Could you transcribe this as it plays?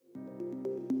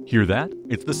Hear that?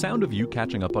 It's the sound of you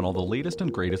catching up on all the latest and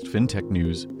greatest fintech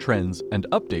news, trends, and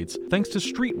updates thanks to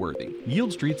Streetworthy,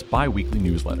 Yield Street's bi-weekly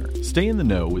newsletter. Stay in the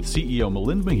know with CEO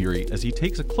Milind Mehere as he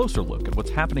takes a closer look at what's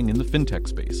happening in the fintech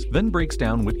space, then breaks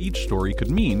down what each story could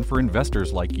mean for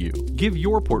investors like you. Give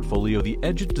your portfolio the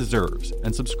edge it deserves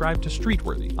and subscribe to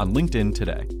Streetworthy on LinkedIn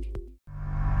today.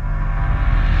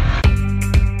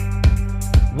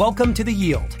 Welcome to The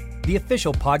Yield, the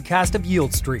official podcast of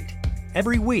Yield Street.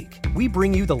 Every week, we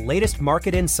bring you the latest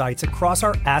market insights across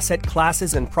our asset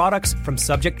classes and products from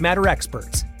subject matter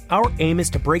experts. Our aim is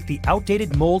to break the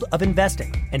outdated mold of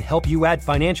investing and help you add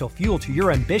financial fuel to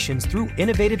your ambitions through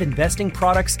innovative investing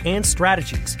products and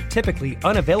strategies, typically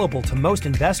unavailable to most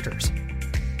investors.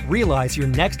 Realize your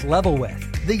next level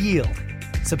with The Yield.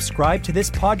 Subscribe to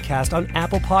this podcast on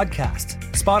Apple Podcasts,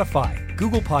 Spotify,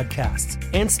 Google Podcasts,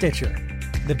 and Stitcher.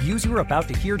 The views you are about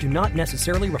to hear do not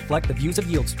necessarily reflect the views of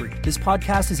Yield Street. This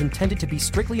podcast is intended to be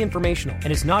strictly informational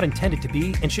and is not intended to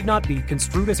be and should not be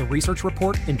construed as a research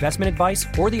report, investment advice,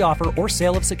 or the offer or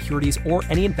sale of securities or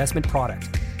any investment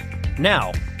product.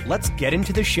 Now, let's get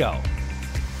into the show.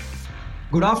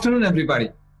 Good afternoon,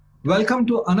 everybody. Welcome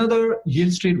to another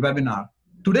Yield Street webinar.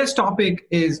 Today's topic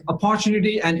is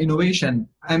opportunity and innovation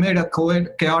amid a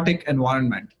chaotic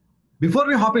environment. Before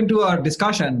we hop into our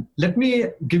discussion, let me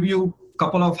give you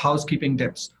couple of housekeeping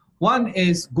tips. One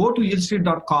is go to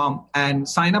yieldstreet.com and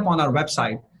sign up on our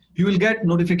website. You will get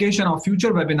notification of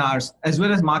future webinars as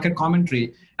well as market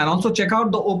commentary, and also check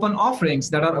out the open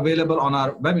offerings that are available on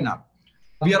our webinar.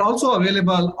 We are also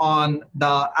available on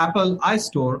the Apple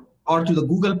iStore or to the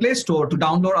Google Play Store to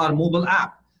download our mobile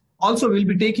app. Also, we'll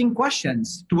be taking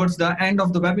questions towards the end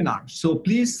of the webinar, so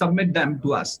please submit them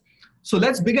to us. So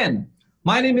let's begin.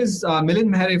 My name is Milind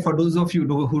Mehere. For those of you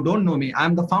who don't know me,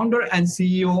 I'm the founder and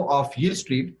CEO of Yield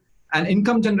Street, an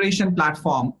income generation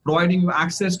platform providing you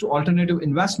access to alternative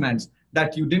investments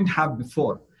that you didn't have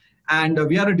before. And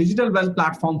we are a digital wealth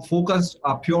platform focused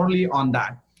purely on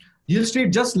that. Yield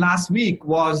Street just last week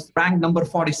was ranked number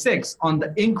 46 on the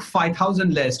Inc.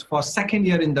 5000 list for second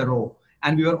year in the row.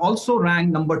 And we were also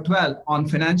ranked number 12 on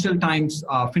Financial Times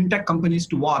FinTech Companies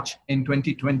to Watch in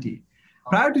 2020.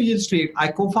 Prior to Yield Street, I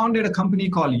co-founded a company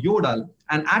called Yodel,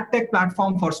 an ad tech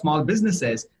platform for small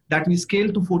businesses that we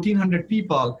scaled to 1,400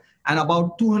 people and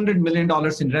about $200 million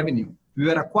in revenue. We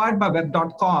were acquired by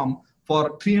Web.com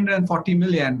for $340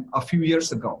 million a few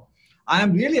years ago. I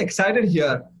am really excited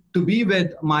here to be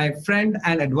with my friend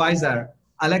and advisor,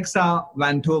 Alexa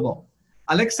Van Tobel.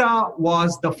 Alexa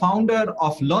was the founder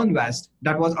of LearnVest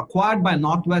that was acquired by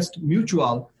Northwest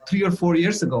Mutual 3 or 4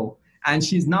 years ago, and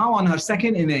she's now on her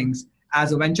second innings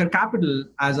as a venture capitalist,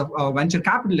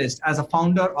 as a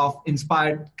founder of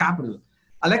Inspired Capital.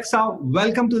 Alexa,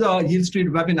 welcome to the Yield Street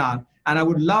webinar. And I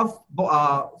would love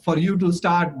for you to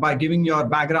start by giving your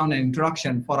background and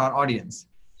introduction for our audience.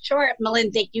 Sure,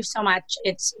 Milind, thank you so much.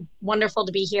 It's wonderful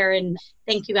to be here, and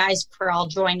thank you guys for all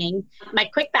joining. My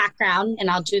quick background, and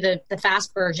I'll do the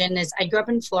fast version, is I grew up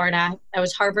in Florida. I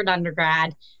was Harvard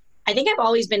undergrad. I think I've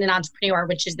always been an entrepreneur,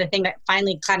 which is the thing that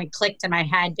finally kind of clicked in my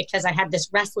head because I had this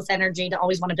restless energy to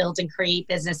always want to build and create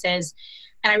businesses.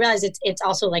 And I realized it's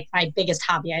also like my biggest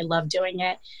hobby. I love doing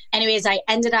it. Anyways, I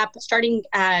ended up starting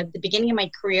the beginning of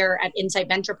my career at Insight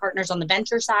Venture Partners on the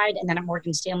venture side, and then at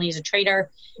Morgan Stanley as a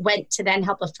trader. Went to then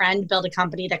help a friend build a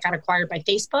company that got acquired by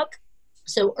Facebook.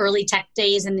 So early tech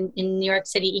days in New York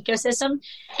City ecosystem.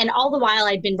 And all the while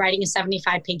I'd been writing a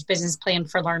 75-page business plan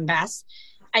for LearnVest.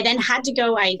 I then had to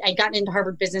go, I got into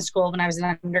Harvard Business School when I was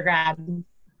an undergrad.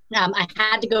 I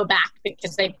had to go back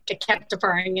because they kept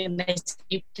deferring and they said,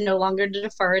 you can no longer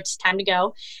defer, it's time to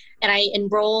go. And I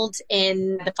enrolled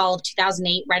in the fall of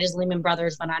 2008, right as Lehman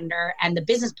Brothers went under. And the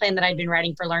business plan that I'd been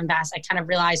writing for LearnVest, I kind of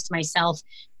realized to myself,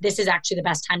 this is actually the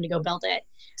best time to go build it.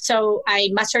 So I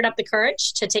mustered up the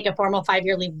courage to take a formal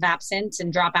 5-year leave of absence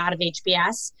and drop out of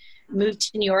HBS. Moved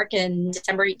to New York in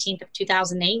December 18th of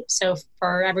 2008. So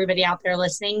for everybody out there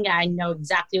listening, I know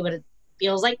exactly what it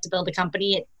feels like to build a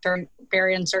company during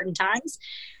very uncertain times.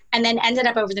 And then ended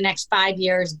up over the next 5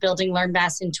 years building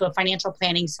LearnVest into a financial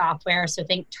planning software. So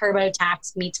think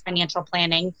TurboTax meets financial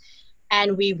planning.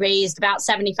 And we raised about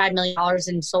 $75 million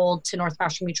and sold to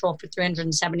Northwestern Mutual for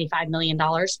 $375 million.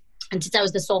 And since I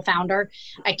was the sole founder,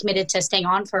 I committed to staying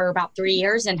on for about 3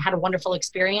 years and had a wonderful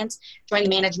experience, joined the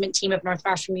management team of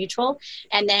Northwestern Mutual.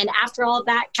 And then after all of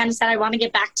that, kind of said, I want to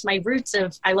get back to my roots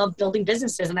of, I love building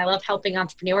businesses and I love helping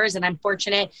entrepreneurs. And I'm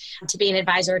fortunate to be an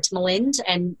advisor to Milind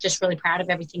and just really proud of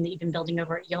everything that you've been building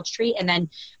over at Yield Street. And then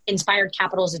Inspired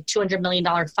Capital is a $200 million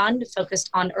fund focused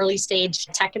on early stage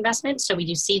tech investments. So we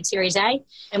do seed Series A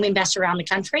and we invest around the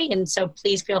country. And so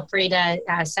please feel free to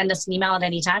send us an email at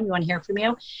any time. We want to hear from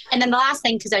you. And then the last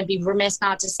thing, because I'd be remiss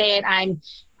not to say it,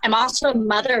 I'm also a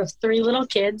mother of 3 little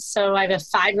kids. So I have a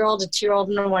 5-year-old, a 2-year-old,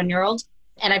 and a 1-year-old.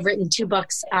 And I've written 2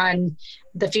 books on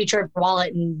the future of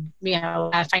wallet and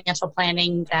financial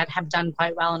planning that have done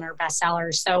quite well and are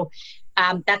bestsellers. So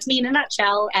that's me in a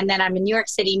nutshell. And then I'm a New York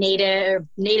City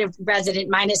native resident,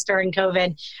 minus during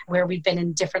COVID, where we've been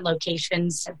in different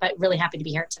locations, but really happy to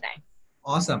be here today.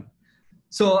 Awesome.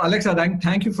 So Alexa,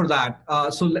 thank you for that.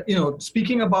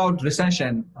 Speaking about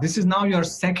recession, this is now your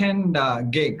second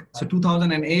gig. So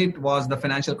 2008 was the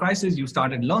financial crisis. You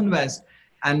started LearnVest,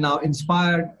 and now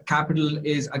Inspired Capital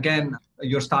is again,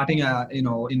 you're starting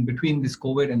in between this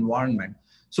COVID environment.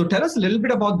 So tell us a little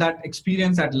bit about that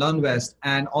experience at LearnVest,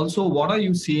 and also what are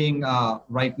you seeing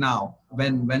right now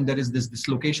when there is this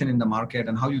dislocation in the market,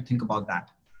 and how you think about that?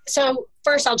 So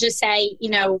first, I'll just say,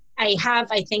 I have,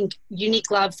 I think, unique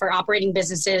love for operating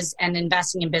businesses and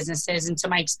investing in businesses. And so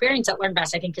my experience at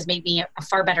LearnVest, I think, has made me a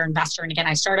far better investor. And again,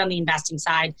 I started on the investing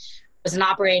side, was an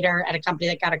operator at a company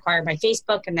that got acquired by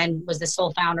Facebook, and then was the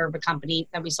sole founder of a company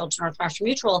that we sold to Northwestern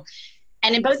Mutual.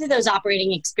 And in both of those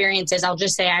operating experiences, I'll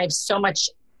just say I have so much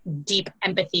deep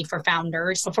empathy for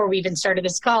founders. Before we even started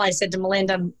this call, I said to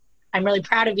Milind, I'm really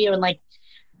proud of you. And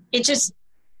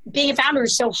being a founder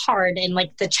is so hard, and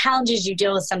the challenges you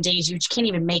deal with some days you can't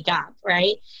even make up,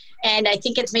 right? And I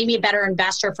think it's made me a better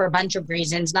investor for a bunch of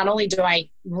reasons. Not only do I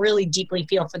really deeply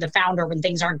feel for the founder when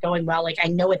things aren't going well, I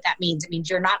know what that means. It means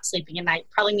you're not sleeping at night.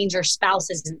 Probably means your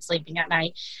spouse isn't sleeping at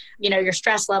night. Your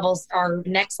stress levels are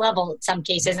next level in some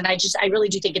cases. And I really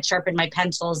do think it sharpened my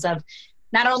pencils of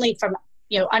not only from,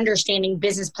 understanding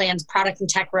business plans, product and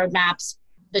tech roadmaps,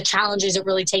 the challenges it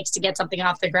really takes to get something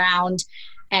off the ground,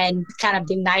 and kind of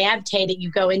the naivete that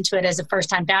you go into it as a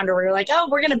first-time founder where you're like, oh,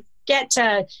 we're going to get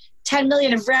to 10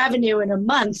 million of revenue in a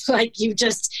month. I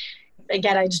just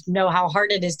know how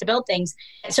hard it is to build things.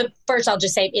 So first, I'll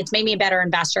just say it's made me a better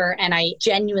investor, and I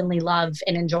genuinely love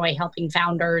and enjoy helping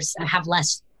founders have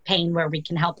less pain where we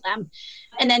can help them.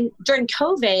 And then during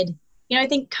COVID, I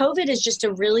think COVID is just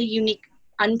a really unique,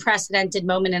 unprecedented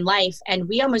moment in life. And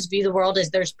we almost view the world as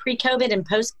there's pre-COVID and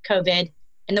post-COVID,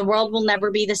 and the world will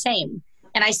never be the same.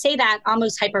 And I say that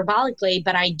almost hyperbolically,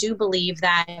 but I do believe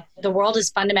that the world has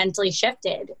fundamentally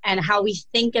shifted, and how we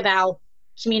think about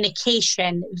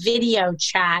communication, video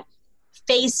chat,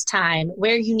 FaceTime,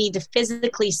 where you need to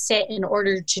physically sit in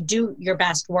order to do your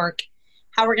best work,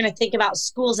 how we're going to think about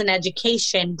schools and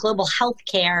education, global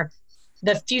healthcare,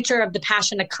 the future of the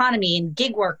passion economy and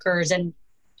gig workers. And,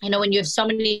 when you have so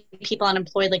many people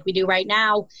unemployed like we do right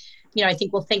now, I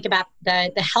think we'll think about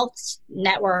the health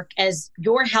network as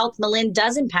your health, Milind,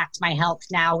 does impact my health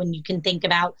now when you can think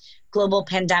about global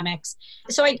pandemics.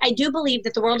 So I do believe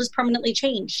that the world has permanently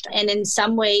changed. And in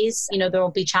some ways, there will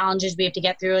be challenges we have to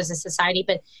get through as a society,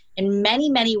 but in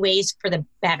many, many ways for the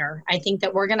better. I think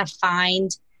that we're going to find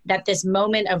that this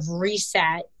moment of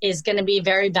reset is going to be a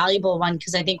very valuable one,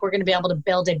 because I think we're going to be able to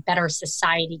build a better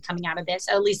society coming out of this.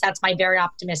 At least that's my very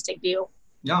optimistic view.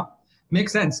 Yeah,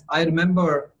 makes sense. I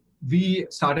remember we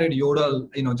started Yodel,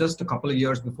 just a couple of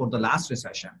years before the last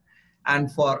recession. And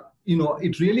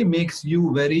it really makes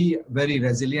you very, very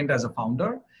resilient as a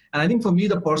founder. And I think for me,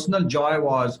 the personal joy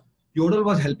was Yodel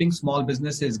was helping small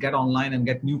businesses get online and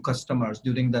get new customers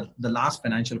during the last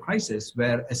financial crisis,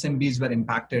 where SMBs were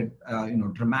impacted,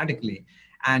 dramatically.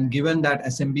 And given that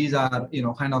SMBs are,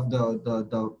 kind of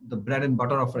the bread and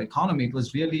butter of our economy, it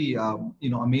was really,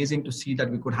 amazing to see that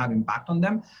we could have impact on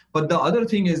them. But the other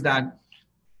thing is that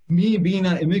me being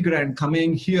an immigrant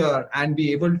coming here and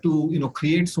be able to,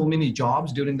 create so many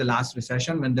jobs during the last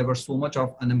recession when there was so much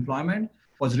of unemployment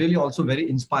was really also very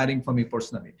inspiring for me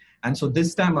personally. And so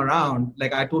this time around,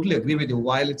 I totally agree with you,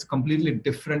 while it's a completely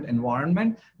different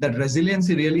environment, that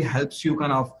resiliency really helps you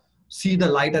kind of see the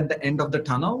light at the end of the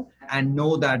tunnel and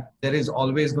know that there is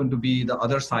always going to be the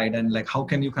other side. And how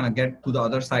can you kind of get to the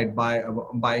other side by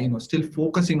still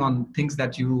focusing on things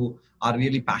that you are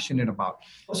really passionate about.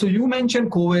 So you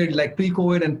mentioned COVID,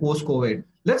 pre-COVID and post-COVID.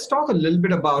 Let's talk a little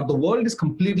bit about the world is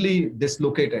completely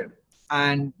dislocated.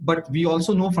 But we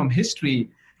also know from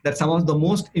history that some of the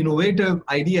most innovative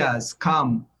ideas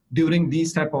come during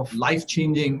these type of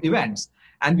life-changing events.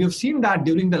 And we've seen that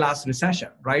during the last recession,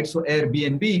 right? So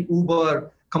Airbnb,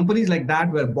 Uber, companies like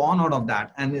that were born out of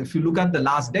that. And if you look at the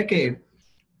last decade,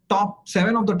 top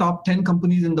 7 of the top 10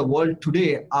 companies in the world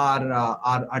today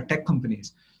are tech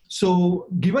companies. So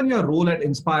given your role at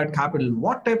Inspired Capital,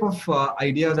 what type of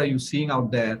ideas are you seeing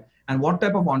out there, and what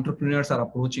type of entrepreneurs are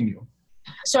approaching you?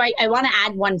 So I want to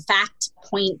add one fact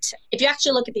point. If you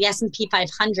actually look at the S&P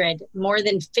 500, more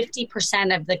than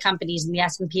 50% of the companies in the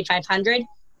S&P 500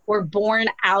 were born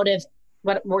out of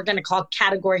what we're going to call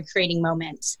category creating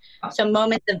moments. So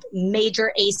moments of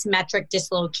major asymmetric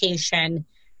dislocation,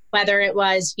 whether it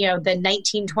was, the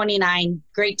 1929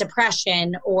 Great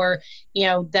Depression or,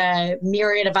 the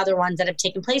myriad of other ones that have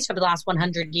taken place over the last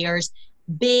 100 years.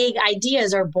 Big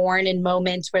ideas are born in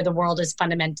moments where the world is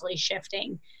fundamentally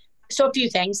shifting. So a few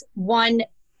things. One,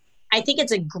 I think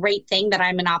it's a great thing that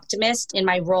I'm an optimist in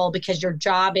my role, because your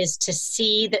job is to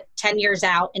see that 10 years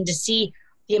out and to see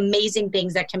the amazing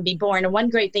things that can be born. And one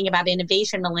great thing about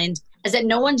innovation, Milind, is that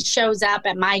no one shows up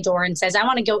at my door and says, I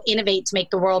want to go innovate to make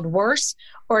the world worse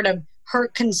or to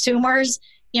hurt consumers.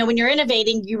 When you're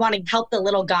innovating, you want to help the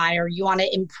little guy, or you want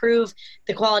to improve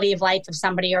the quality of life of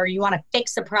somebody, or you want to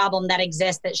fix a problem that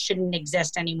exists that shouldn't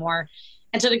exist anymore.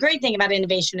 And so the great thing about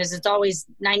innovation is it's always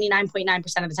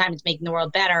 99.9% of the time it's making the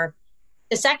world better.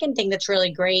 The second thing that's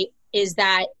really great is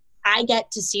that I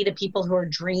get to see the people who are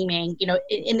dreaming,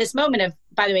 in this moment of,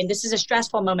 by the way, this is a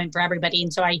stressful moment for everybody.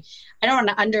 And so I don't want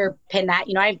to underpin that.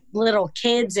 I have little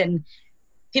kids and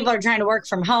people are trying to work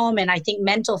from home. And I think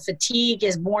mental fatigue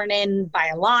is borne in by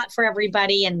a lot for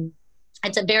everybody. And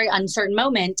it's a very uncertain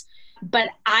moment. But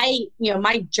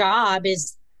my job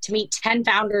is to meet 10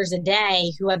 founders a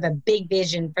day who have a big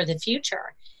vision for the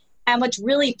future. And what's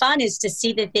really fun is to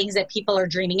see the things that people are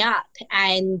dreaming up.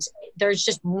 And there's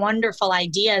just wonderful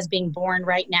ideas being born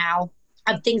right now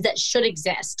of things that should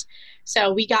exist.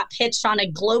 So we got pitched on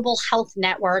a global health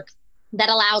network that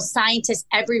allows scientists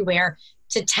everywhere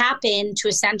to tap into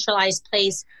a centralized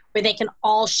place where they can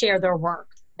all share their work.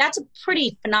 That's a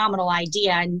pretty phenomenal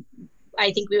idea. And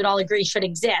I think we would all agree should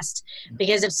exist,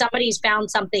 because if somebody's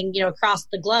found something, across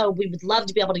the globe, we would love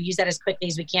to be able to use that as quickly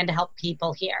as we can to help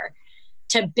people here.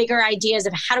 To bigger ideas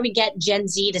of how do we get Gen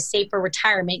Z to safer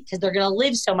retirement, because they're going to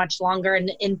live so much longer,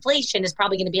 and inflation is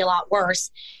probably going to be a lot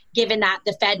worse, given that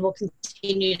the Fed will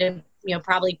continue to,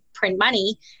 probably print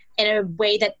money in a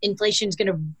way that inflation is going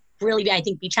to really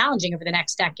be challenging over the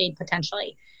next decade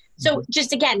potentially. So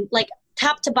just again, like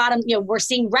top to bottom, we're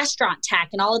seeing restaurant tech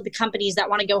and all of the companies that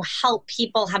want to go help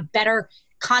people have better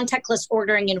contactless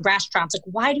ordering in restaurants. Like,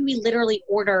 why do we literally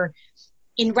order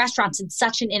in restaurants in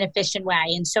such an inefficient way?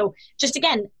 And so just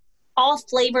again, all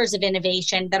flavors of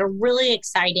innovation that are really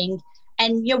exciting.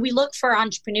 And, we look for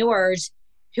entrepreneurs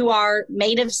who are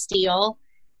made of steel,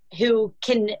 who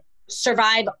can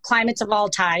survive climates of all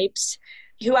types,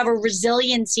 who have a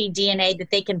resiliency DNA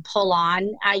that they can pull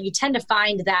on. You tend to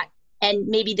find that, and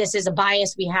maybe this is a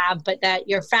bias we have, but that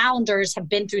your founders have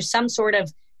been through some sort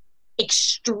of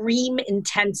extreme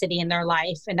intensity in their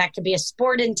life. And that could be a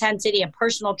sport intensity, a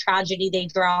personal tragedy they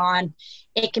draw on.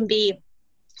 It can be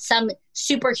some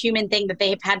superhuman thing that they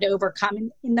have had to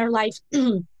overcome in their life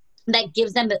that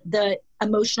gives them the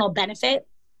emotional benefit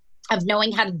of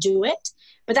knowing how to do it.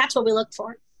 But that's what we look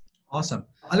for. Awesome.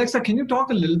 Alexa, can you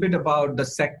talk a little bit about the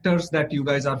sectors that you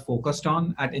guys are focused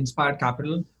on at Inspired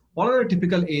Capital? What are the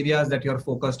typical areas that you're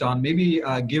focused on? Maybe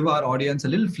give our audience a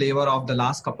little flavor of the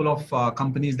last couple of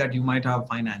companies that you might have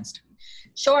financed.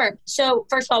 Sure. So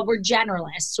first of all, we're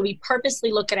generalists. So we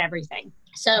purposely look at everything.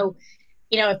 So,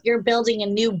 if you're building a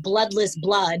new bloodless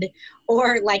blood,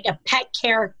 or like a pet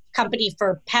care company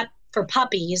for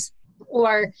puppies,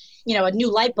 or, a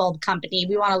new light bulb company,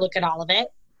 we want to look at all of it.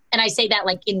 And I say that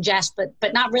like in jest,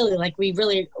 but not really. Like, we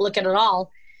really look at it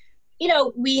all.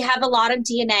 We have a lot of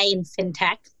DNA in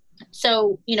fintech.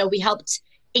 So, we helped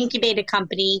incubate a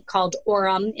company called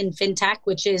Aurum in fintech,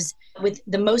 which is with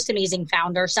the most amazing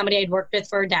founder, somebody I'd worked with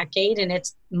for a decade, and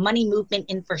it's money movement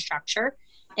infrastructure.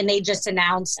 And they just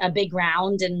announced a big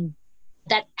round, and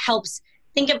that helps.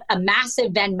 Think of a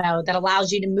massive Venmo that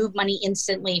allows you to move money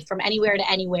instantly from anywhere to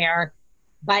anywhere,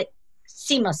 but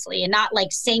seamlessly, and not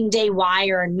like same day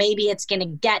wire, and maybe it's going to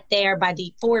get there by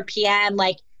the 4 p.m.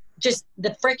 Like, just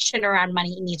the friction around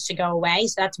money needs to go away.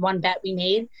 So that's one bet we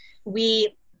made.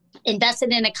 We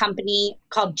invested in a company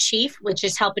called Chief, which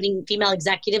is helping female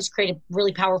executives create a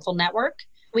really powerful network.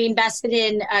 We invested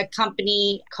in a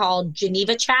company called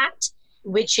Geneva Chat,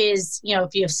 which is,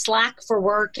 if you have Slack for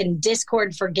work and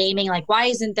Discord for gaming, like, why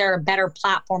isn't there a better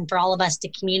platform for all of us to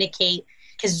communicate?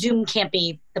 Because Zoom can't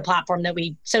be the platform that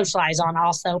we socialize on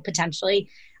also, potentially,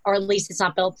 or at least it's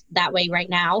not built that way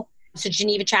right now. So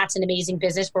Geneva Chat's an amazing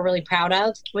business we're really proud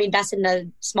of. We invest in a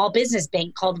small business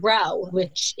bank called Row,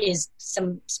 which is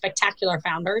some spectacular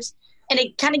founders. And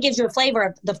it kind of gives you a flavor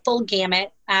of the full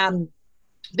gamut.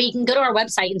 But you can go to our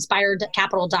website,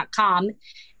 inspiredcapital.com,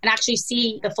 and actually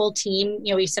see the full team. We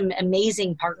have some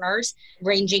amazing partners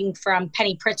ranging from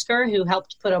Penny Pritzker, who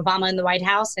helped put Obama in the White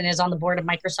House and is on the board of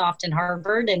Microsoft and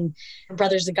Harvard, and her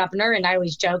brother's the governor. And I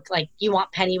always joke, like, you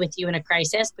want Penny with you in a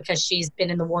crisis because she's been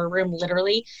in the war room,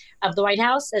 literally, of the White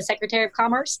House as Secretary of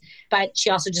Commerce. But she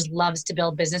also just loves to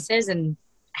build businesses and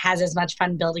has as much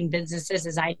fun building businesses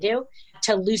as I do.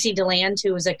 To Lucy DeLand,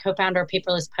 who was a co-founder of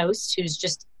Paperless Post, who's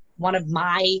just one of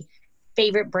my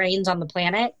favorite brains on the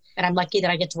planet. And I'm lucky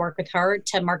that I get to work with her.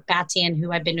 To Mark Batian,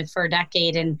 who I've been with for a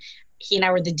decade. And he and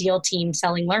I were the deal team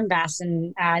selling LearnVest.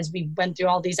 And as we went through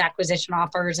all these acquisition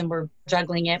offers and we're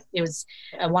juggling it, it was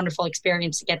a wonderful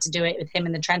experience to get to do it with him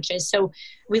in the trenches. So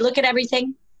we look at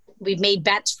everything. We've made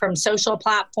bets from social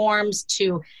platforms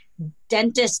to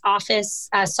dentist office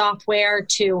software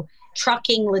to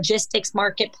trucking, logistics,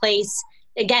 marketplace.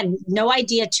 Again, no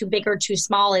idea too big or too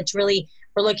small. It's really,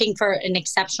 we're looking for an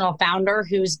exceptional founder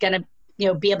who's going to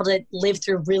be able to live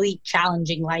through really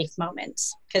challenging life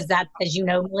moments. Because that, as you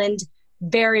know, Lind,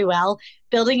 very well,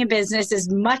 building a business is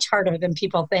much harder than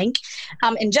people think.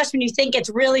 And just when you think it's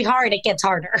really hard, it gets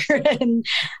harder. And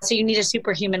so you need a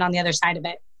superhuman on the other side of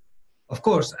it. Of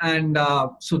course. And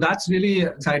so that's really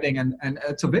exciting. And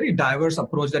it's a very diverse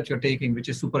approach that you're taking, which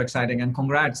is super exciting. And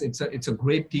congrats. It's a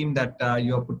great team that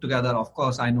you have put together. Of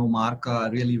course, I know Mark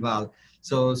really well.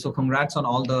 So congrats on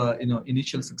all the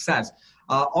initial success.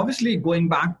 Obviously, going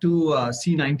back to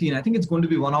C19, I think it's going to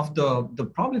be one of the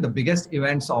probably the biggest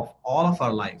events of all of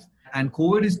our life. And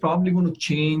COVID is probably going to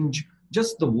change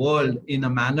just the world in a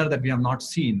manner that we have not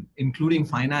seen, including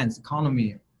finance,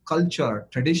 economy, culture,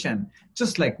 tradition,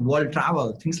 just like world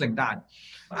travel, things like that.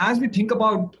 As we think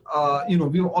about,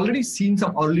 we've already seen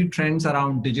some early trends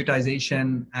around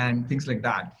digitization and things like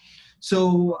that.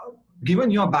 So given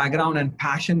your background and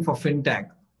passion for fintech,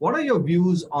 what are your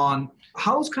views on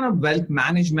how's kind of wealth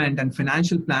management and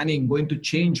financial planning going to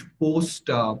change post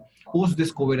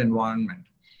this COVID environment?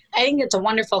 I think it's a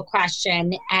wonderful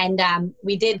question. And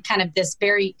we did kind of this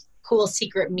very cool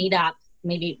secret meetup,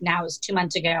 maybe now it was 2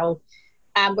 months ago,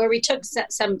 where we took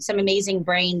some amazing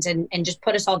brains and just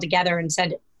put us all together and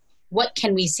said, what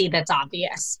can we see that's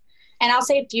obvious? And I'll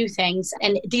say a few things,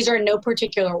 and these are in no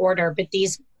particular order, but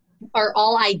these are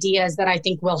all ideas that I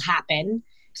think will happen.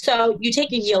 So you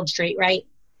take a Yieldstreet, right?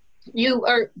 You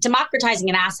are democratizing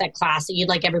an asset class that you'd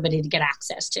like everybody to get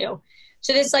access to.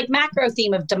 So this like macro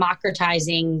theme of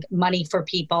democratizing money for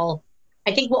people,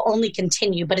 I think will only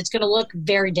continue, but it's going to look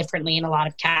very differently in a lot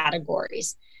of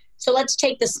categories. So let's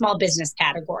take the small business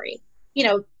category.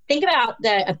 Think about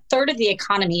a third of the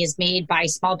economy is made by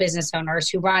small business owners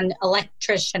who run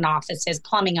electrician offices,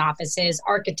 plumbing offices,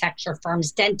 architecture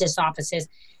firms, dentist offices.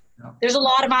 There's a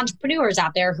lot of entrepreneurs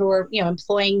out there who are,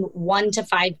 employing 1 to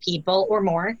 5 people or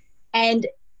more. And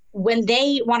when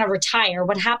they want to retire,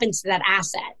 what happens to that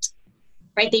asset,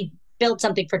 right? They built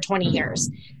something for 20 years.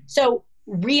 So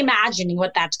reimagining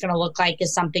what that's going to look like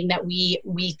is something that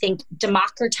we think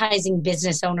democratizing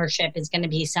business ownership is going to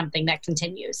be something that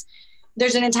continues.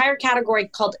 There's an entire category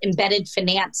called embedded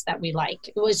finance that we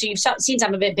like. So you've seen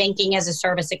some of it, banking as a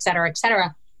service, et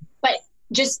cetera, but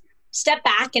just step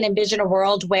back and envision a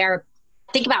world where,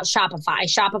 think about Shopify.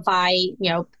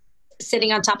 Shopify,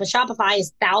 sitting on top of Shopify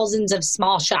is thousands of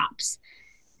small shops.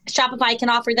 Shopify can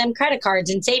offer them credit cards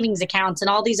and savings accounts and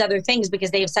all these other things because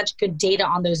they have such good data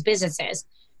on those businesses.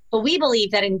 But we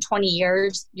believe that in 20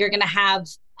 years, you're going to have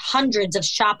hundreds of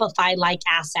Shopify-like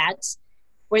assets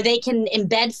where they can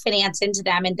embed finance into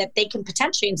them and that they can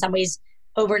potentially, in some ways,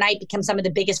 overnight become some of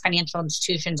the biggest financial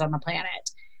institutions on the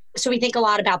planet. So we think a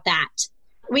lot about that.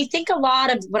 We think a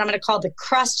lot of what I'm going to call the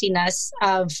crustiness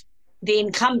of the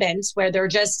incumbents, where they're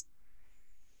just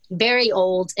very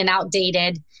old and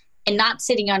outdated and not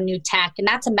sitting on new tech. And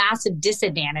that's a massive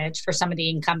disadvantage for some of the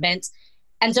incumbents.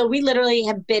 And so we literally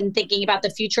have been thinking about the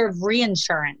future of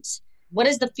reinsurance. What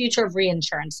does the future of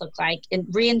reinsurance look like? And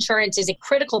reinsurance is a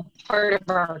critical part of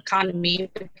our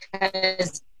economy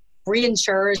because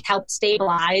reinsurers help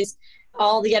stabilize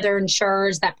all the other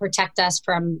insurers that protect us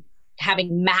from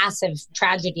having massive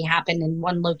tragedy happen in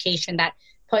one location that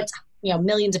puts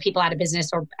millions of people out of business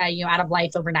or out of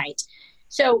life overnight.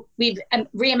 So we've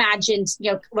reimagined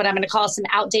what I'm going to call some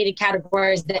outdated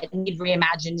categories that need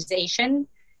reimagination.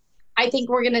 I think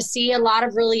we're going to see a lot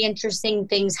of really interesting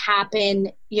things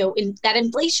happen. That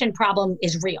inflation problem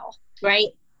is real, right?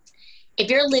 If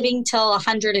you're living till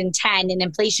 110 and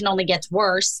inflation only gets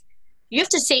worse, you have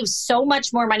to save so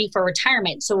much more money for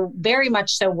retirement. So very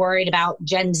much so worried about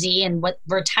Gen Z and what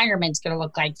retirement's going to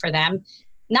look like for them.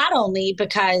 Not only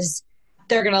because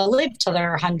they're going to live till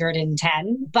they're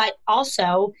 110, but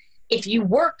also if you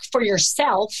work for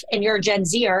yourself and you're a Gen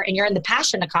Zer and you're in the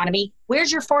passion economy,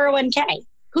 where's your 401k?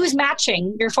 Who's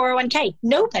matching your 401k?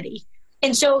 Nobody.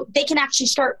 And so they can actually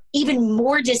start even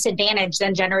more disadvantaged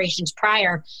than generations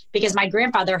prior, because my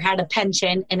grandfather had a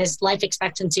pension and his life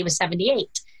expectancy was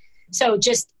 78. So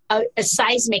just a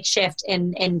seismic shift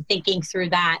in thinking through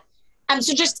that.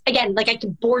 So just, again, like I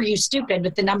could bore you stupid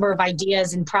with the number of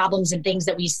ideas and problems and things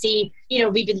that we see.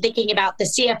 We've been thinking about the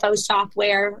CFO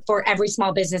software for every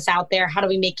small business out there. How do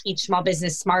we make each small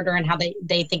business smarter and how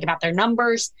they think about their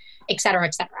numbers, et cetera,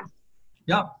 et cetera.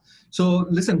 Yeah. So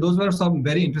listen, those were some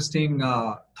very interesting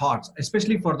thoughts,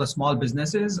 especially for the small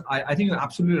businesses. I think you're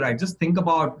absolutely right. Just think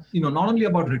about, not only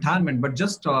about retirement, but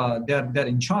just their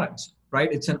insurance,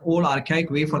 right? It's an old archaic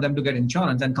way for them to get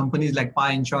insurance, and companies like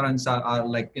Pi Insurance are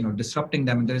like, disrupting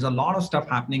them. And there's a lot of stuff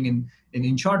happening in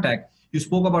InsurTech. You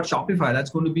spoke about Shopify. That's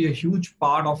going to be a huge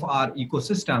part of our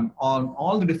ecosystem on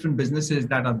all the different businesses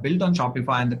that are built on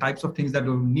Shopify and the types of things that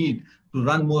we need to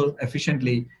run more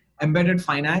efficiently. Embedded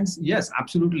finance, yes,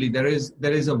 absolutely. There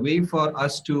is a way for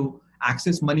us to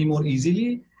access money more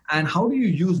easily. And how do you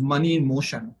use money in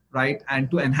motion, right? And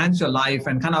to enhance your life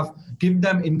and kind of give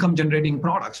them income generating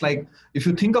products. Like if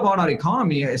you think about our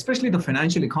economy, especially the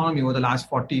financial economy over the last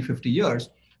 40, 50 years,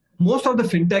 most of the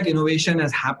fintech innovation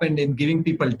has happened in giving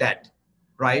people debt,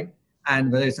 right?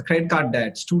 And whether it's a credit card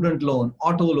debt, student loan,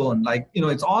 auto loan,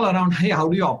 it's all around, hey, how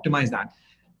do you optimize that?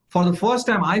 For the first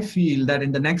time, I feel that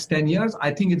in the next 10 years,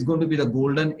 I think it's going to be the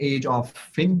golden age of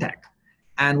fintech.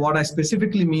 And what I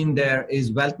specifically mean there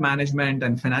is wealth management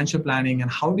and financial planning,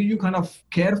 and how do you kind of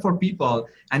care for people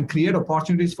and create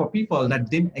opportunities for people that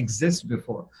didn't exist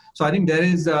before. So I think there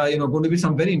is going to be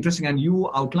some very interesting, and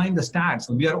you outlined the stats.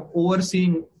 We are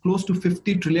overseeing close to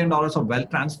 $50 trillion of wealth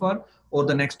transfer over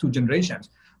the next 2 generations.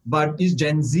 But is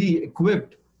Gen Z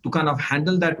equipped to kind of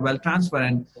handle that wealth transfer?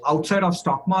 And outside of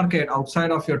stock market, outside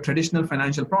of your traditional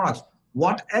financial products,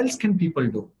 what else can people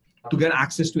do to get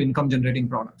access to income generating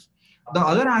products? The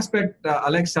other aspect,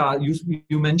 Alexa,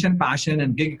 you mentioned passion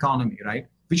and gig economy, right?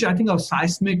 Which I think are a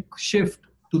seismic shift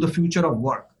to the future of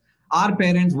work. Our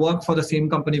parents worked for the same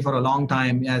company for a long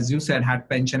time, as you said, had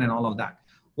pension and all of that.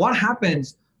 What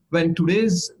happens when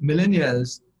today's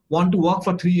millennials want to work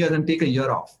for 3 years and take a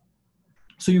year off?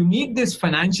 So you need this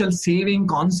financial saving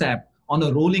concept on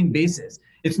a rolling basis.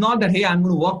 It's not that, hey, I'm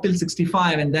going to work till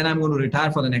 65 and then I'm going to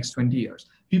retire for the next 20 years.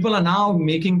 People are now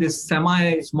making this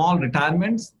semi-small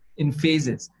retirements in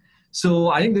phases. So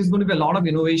I think there's going to be a lot of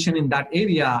innovation in that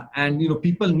area. And,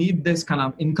 people need this kind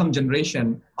of income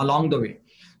generation along the way.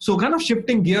 So kind of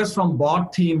shifting gears from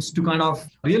broad themes to kind of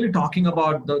really talking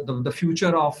about the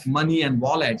future of money and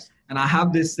wallets. And I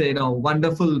have this,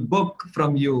 wonderful book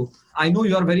from you. I know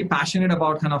you're very passionate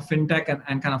about kind of fintech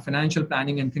and kind of financial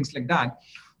planning and things like that.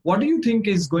 What do you think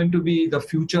is going to be the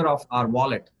future of our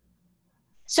wallet?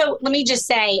 So let me just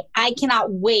say, I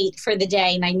cannot wait for the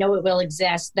day, and I know it will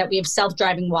exist, that we have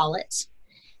self-driving wallets.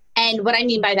 And what I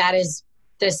mean by that is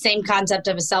the same concept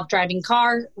of a self-driving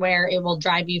car, where it will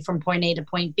drive you from point A to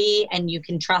point B and you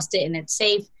can trust it and it's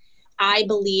safe. I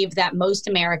believe that most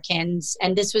Americans,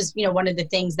 and this was, one of the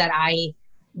things that I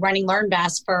running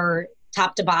LearnVest for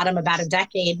top to bottom about a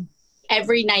decade,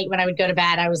 every night when I would go to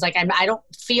bed, I was like, I don't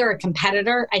fear a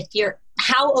competitor. I fear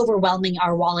how overwhelming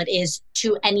our wallet is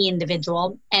to any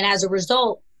individual. And as a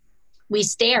result, we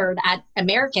stared at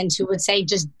Americans who would say,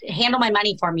 just handle my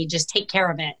money for me, just take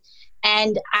care of it.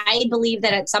 And I believe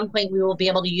that at some point we will be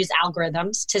able to use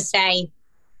algorithms to say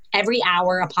every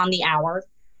hour upon the hour,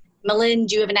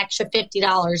 Milind, you have an extra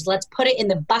 $50. Let's put it in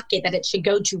the bucket that it should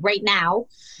go to right now.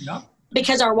 Yeah.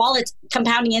 Because our wallet's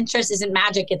compounding interest isn't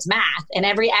magic, it's math. And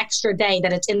every extra day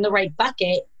that it's in the right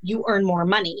bucket, you earn more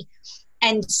money.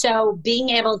 And so being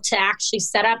able to actually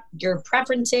set up your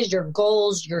preferences, your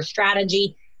goals, your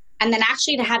strategy, and then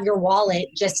actually to have your wallet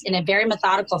just in a very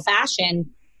methodical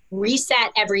fashion,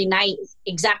 reset every night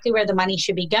exactly where the money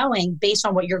should be going based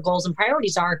on what your goals and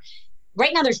priorities are.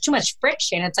 Right now, there's too much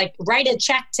friction. It's like, write a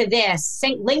check to this,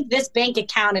 link this bank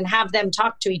account and have them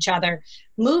talk to each other.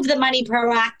 Move the money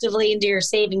proactively into your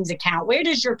savings account. Where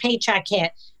does your paycheck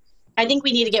hit? I think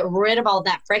we need to get rid of all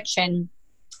that friction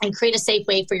and create a safe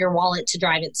way for your wallet to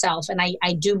drive itself. And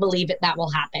I do believe that will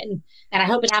happen. And I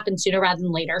hope it happens sooner rather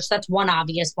than later. So that's one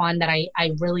obvious one that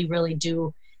I really, really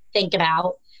do think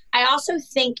about. I also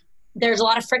think there's a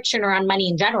lot of friction around money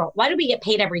in general. Why do we get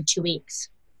paid every 2 weeks?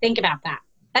 Think about that.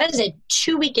 That is a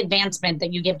 2-week advancement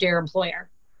that you give to your employer.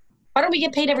 Why don't we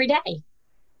get paid every day?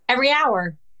 every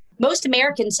hour. Most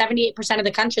Americans, 78% of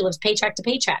the country lives paycheck to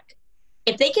paycheck.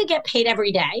 If they could get paid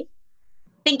every day,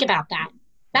 think about that.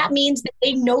 That means that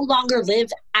they no longer live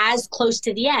as close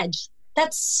to the edge.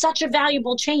 That's such a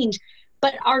valuable change.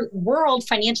 But our world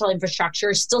financial infrastructure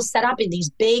is still set up in these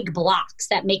big blocks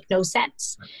that make no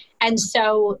sense. And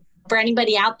so for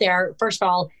anybody out there, first of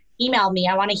all, email me.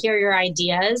 I want to hear your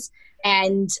ideas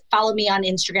and follow me on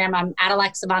Instagram. I'm at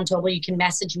Alexa Von Tobel. You can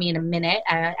message me in a minute.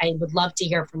 I would love to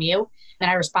hear from you.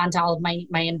 And I respond to all of my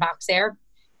inbox there.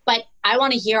 But I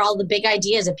want to hear all the big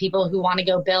ideas of people who want to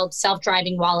go build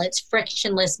self-driving wallets,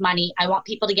 frictionless money. I want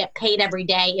people to get paid every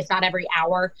day, if not every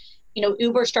hour. You know,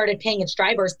 Uber started paying its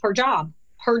drivers per job,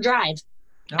 per drive,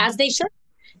 as they should.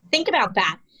 Think about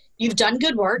that. You've done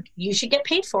good work. You should get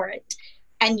paid for it.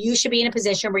 And you should be in a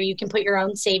position where you can put your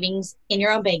own savings in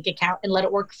your own bank account and let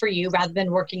it work for you rather than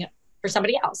working for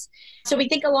somebody else. So we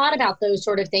think a lot about those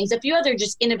sort of things. A few other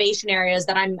just innovation areas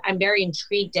that I'm very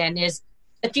intrigued in is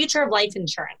the future of life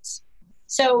insurance.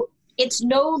 So it's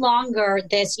no longer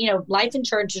this, life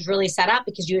insurance is really set up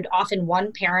because you had often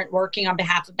one parent working on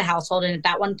behalf of the household. And if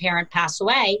that one parent passed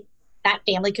away, that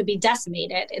family could be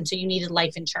decimated. And so you needed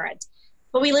life insurance.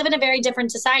 But we live in a very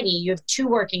different society. You have two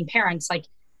working parents. Like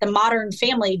the modern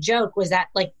family joke was that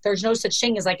like there's no such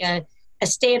thing as like a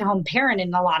stay-at-home parent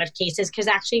in a lot of cases because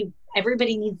actually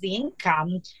everybody needs the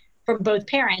income from both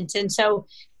parents. And so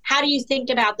how do you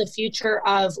think about the future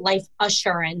of life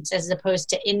assurance as opposed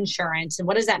to insurance? And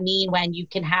what does that mean when you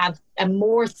can have a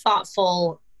more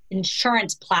thoughtful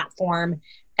insurance platform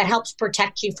that helps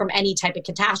protect you from any type of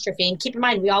catastrophe? And keep in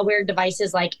mind, we all wear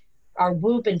devices like our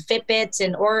Whoop and Fitbits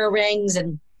and Oura Rings.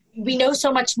 And we know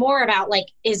so much more about like,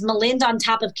 is Milind on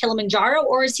top of Kilimanjaro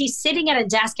or is he sitting at a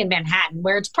desk in Manhattan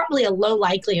where it's probably a low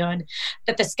likelihood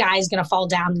that the sky is going to fall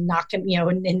down and knock him,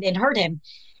 and hurt him.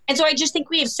 And so I just think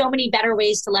we have so many better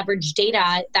ways to leverage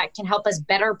data that can help us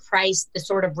better price the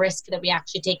sort of risk that we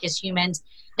actually take as humans,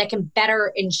 that can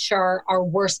better ensure our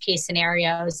worst case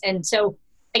scenarios. And so,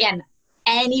 again,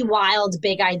 any wild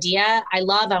big idea, I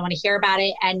want to hear about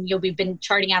it. And we've been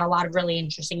charting out a lot of really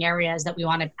interesting areas that we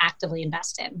want to actively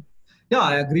invest in. Yeah,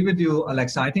 I agree with you,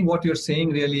 Alexa. I think what you're saying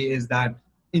really is that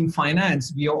in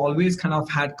finance, we always kind of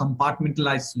had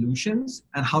compartmentalized solutions.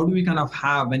 And how do we kind of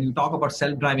have, when you talk about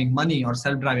self-driving money or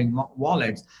self-driving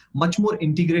wallets, much more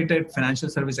integrated financial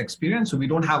service experience. So we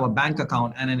don't have a bank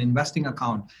account and an investing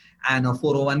account and a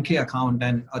 401k account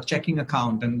and a checking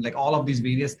account and like all of these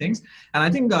various things. And I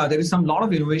think there is some lot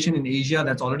of innovation in Asia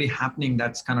that's already happening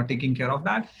that's kind of taking care of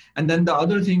that. And then the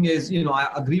other thing is, I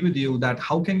agree with you that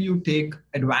how can you take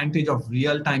advantage of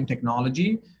real-time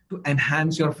technology to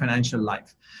enhance your financial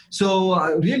life.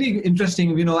 So really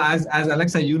interesting, as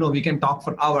Alexa, we can talk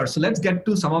for hours. So let's get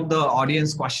to some of the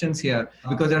audience questions here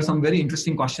because there are some very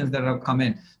interesting questions that have come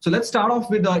in. So let's start off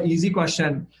with the easy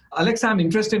question. Alexa, I'm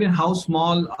interested in how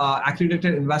small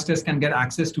accredited investors can get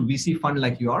access to VC fund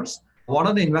like yours. What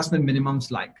are the investment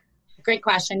minimums like? Great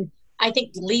question. I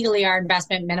think legally our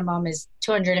investment minimum is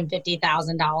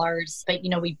 $250,000.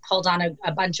 But, we pulled on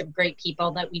a bunch of great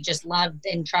people that we just loved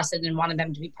and trusted and wanted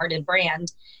them to be part of the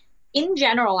brand. In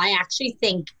general, I actually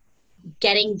think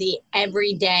getting the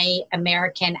everyday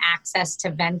American access to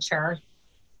venture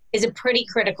is a pretty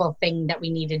critical thing that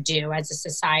we need to do as a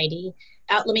society.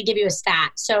 Let me give you a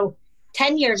stat. So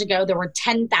 10 years ago, there were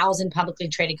 10,000 publicly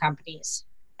traded companies.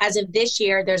 As of this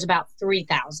year, there's about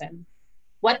 3,000.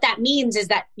 What that means is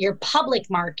that your public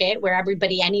market, where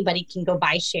anybody can go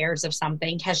buy shares of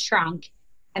something, has shrunk,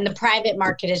 and the private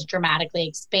market has dramatically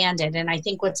expanded. And I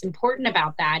think what's important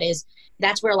about that is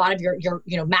that's where a lot of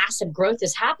your massive growth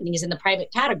is happening, is in the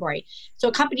private category. So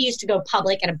a company used to go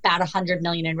public at about 100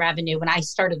 million in revenue. When I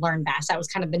started LearnVest, that was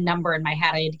kind of the number in my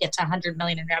head. I had to get to 100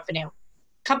 million in revenue.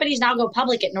 Companies now go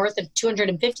public at north of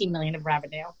 250 million of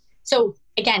revenue. So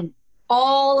again,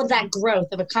 all of that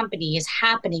growth of a company is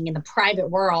happening in the private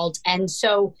world. And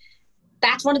so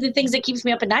that's one of the things that keeps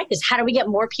me up at night is how do we get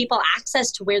more people access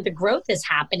to where the growth is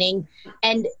happening?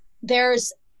 And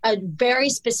there's a very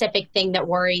specific thing that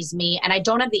worries me, and I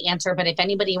don't have the answer, but if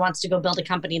anybody wants to go build a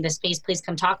company in this space, please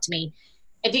come talk to me.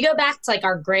 If you go back to like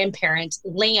our grandparents,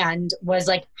 land was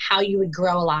like how you would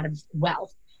grow a lot of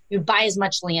wealth. You buy as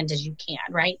much land as you can,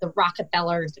 right? The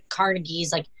Rockefellers, the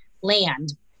Carnegies, like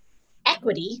land.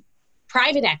 Equity,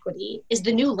 private equity is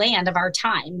the new land of our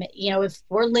time. If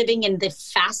we're living in the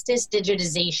fastest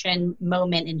digitization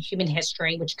moment in human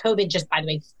history, which COVID just, by the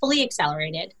way, fully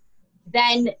accelerated,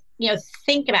 then,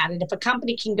 think about it. If a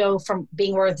company can go from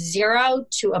being worth $0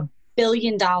 to $1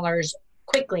 billion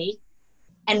quickly,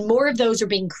 and more of those are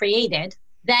being created,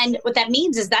 then what that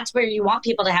means is that's where you want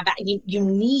people to have, you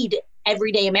need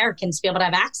everyday Americans to be able to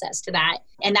have access to that.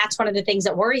 And that's one of the things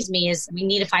that worries me is we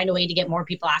need to find a way to get more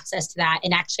people access to that.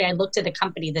 And actually, I looked at a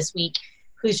company this week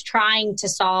who's trying to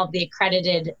solve the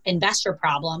accredited investor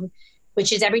problem,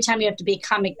 which is every time you have to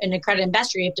become an accredited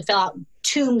investor, you have to fill out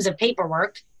tomes of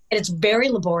paperwork, and it's very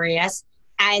laborious.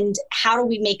 And how do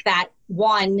we make that,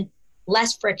 one,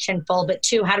 less frictionful, but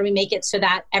two, how do we make it so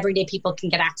that everyday people can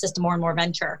get access to more and more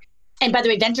venture? And by the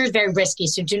way, venture is very risky,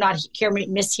 so do not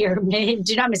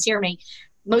mishear me.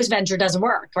 Most venture doesn't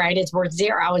work, right? It's worth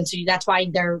zero. And so that's why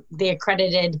the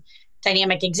accredited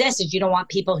dynamic exists, is you don't want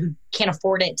people who can't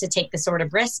afford it to take the sort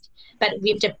of risk. But we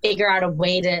have to figure out a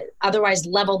way to otherwise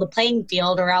level the playing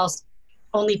field, or else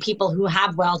only people who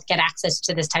have wealth get access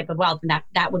to this type of wealth. And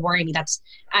that would worry me.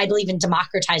 I believe in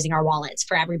democratizing our wallets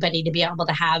for everybody to be able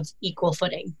to have equal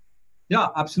footing. Yeah,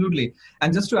 absolutely.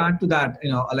 And just to add to that,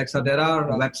 Alexa, there are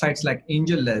websites like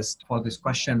AngelList for this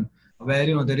question,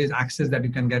 where there is access that you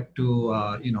can get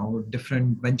to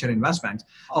different venture investments.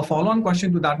 A follow-on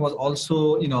question to that was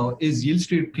also, is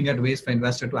Yieldstreet looking at ways for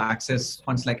investors to access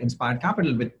funds like Inspired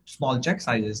Capital with small check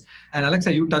sizes? And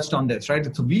Alexa, you touched on this,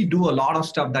 right? So we do a lot of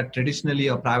stuff that traditionally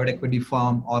a private equity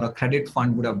firm or a credit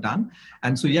fund would have done.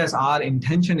 And so yes, our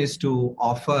intention is to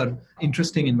offer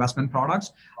interesting investment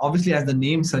products. Obviously, as the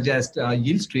name suggests,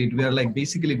 Yieldstreet, we are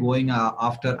basically going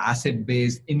after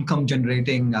asset-based income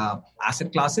generating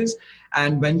asset classes.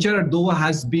 And venture, though,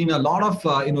 has been a lot of,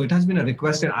 it has been a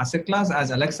requested asset class. As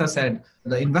Alexa said,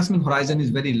 the investment horizon is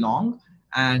very long,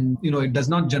 and, it does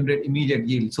not generate immediate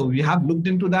yield. So we have looked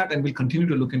into that, and we'll continue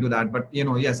to look into that. But,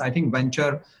 yes, I think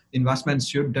venture investments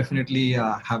should definitely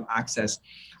have access.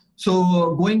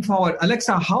 So going forward,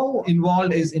 Alexa, how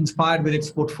involved is Inspired with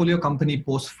its portfolio company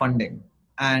post-funding?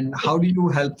 And how do you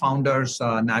help founders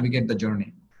navigate the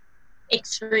journey?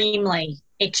 Extremely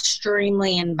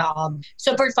involved.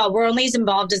 So first of all, we're only as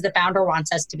involved as the founder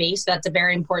wants us to be. So that's a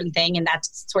very important thing. And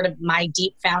that's sort of my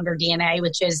deep founder DNA,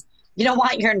 which is you don't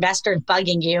want your investors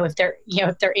bugging you if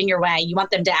they're in your way. You want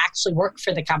them to actually work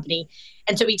for the company.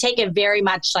 And so we take it very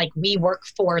much like we work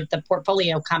for the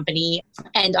portfolio company,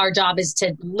 and our job is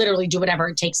to literally do whatever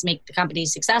it takes to make the company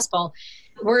successful.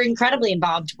 We're incredibly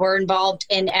involved. We're involved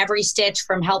in every stitch,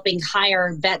 from helping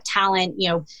hire, vet talent.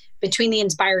 Between the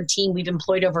Inspired team, we've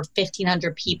employed over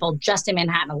 1,500 people just in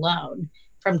Manhattan alone,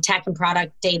 from tech and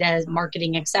product, data,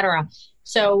 marketing, et cetera.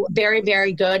 So very,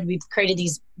 very good. We've created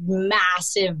these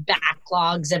massive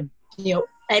backlogs of,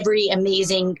 every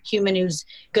amazing human who's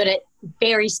good at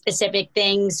very specific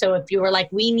things. So if you were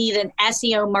like, we need an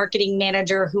SEO marketing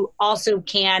manager who also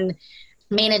can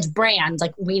manage brands,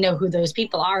 we know who those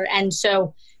people are. And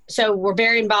so we're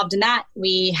very involved in that.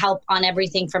 We help on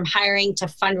everything from hiring to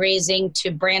fundraising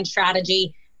to brand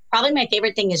strategy. Probably my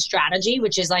favorite thing is strategy,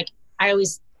 which is I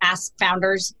always ask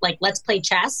founders, let's play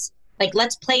chess.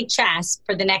 Let's play chess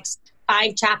for the next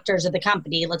 5 chapters of the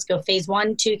company. Let's go phase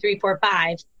 1, 2, 3, 4,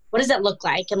 5. What does that look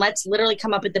like? And let's literally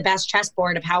come up with the best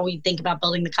chessboard of how we think about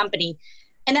building the company.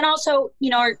 And then also,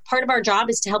 part of our job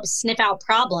is to help sniff out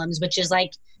problems, which is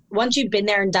once you've been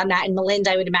there and done that, and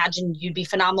Melinda, I would imagine you'd be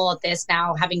phenomenal at this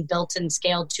now, having built and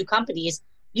scaled 2 companies.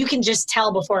 You can just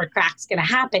tell before a crack's going to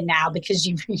happen now, because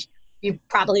you've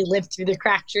probably lived through the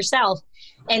cracks yourself.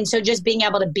 And so just being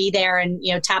able to be there and,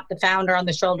 tap the founder on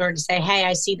the shoulder to say, hey,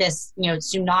 I see this,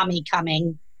 tsunami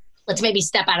coming. Let's maybe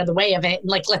step out of the way of it.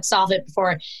 Let's solve it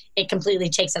before it completely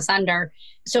takes us under.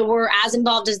 So we're as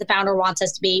involved as the founder wants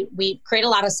us to be. We create a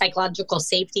lot of psychological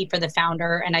safety for the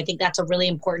founder. And I think that's a really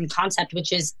important concept,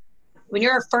 which is when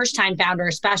you're a first-time founder,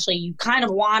 especially, you kind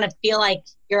of want to feel like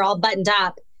you're all buttoned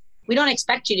up. We don't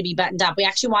expect you to be buttoned up. We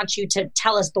actually want you to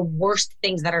tell us the worst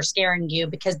things that are scaring you,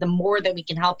 because the more that we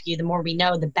can help you, the more we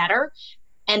know, the better.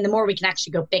 And the more we can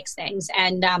actually go fix things.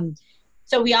 And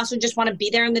so we also just want to be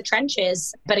there in the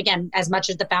trenches. But again, as much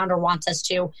as the founder wants us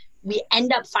to, we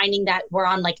end up finding that we're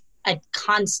on a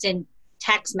constant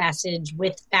text message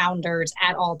with founders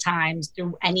at all times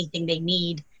through anything they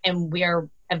need. And we're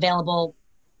available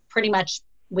pretty much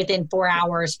within 4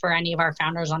 hours for any of our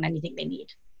founders on anything they need.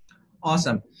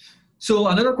 Awesome. So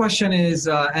another question is,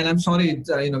 and I'm sorry,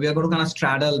 we are going to kind of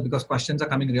straddle because questions are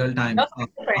coming real time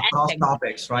across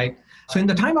topics, right? So in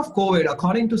the time of COVID,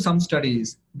 according to some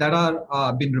studies that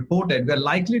are been reported, we're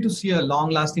likely to see a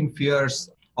long-lasting fears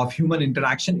of human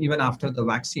interaction even after the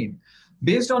vaccine.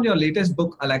 Based on your latest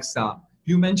book, Alexa,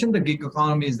 you mentioned the gig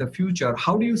economy is the future.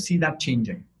 How do you see that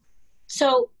changing?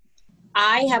 So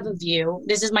I have a view,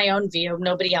 this is my own view,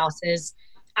 nobody else's.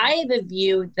 I have a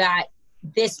view that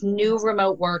this new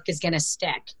remote work is going to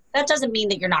stick. That doesn't mean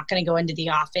that you're not going to go into the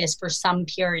office for some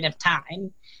period of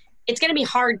time. it's going to be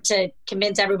hard to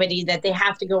convince everybody that they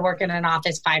have to go work in an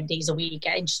office 5 days a week.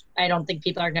 I don't think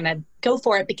people are going to go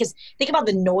for it, because think about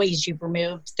the noise you've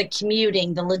removed, the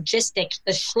commuting, the logistics,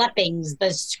 the schleppings,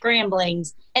 the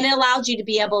scramblings, and it allows you to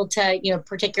be able to,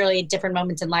 particularly at different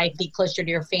moments in life, be closer to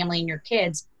your family and your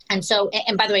kids. And so,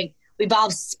 and by the way, we've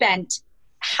all spent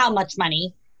how much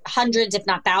money, hundreds, if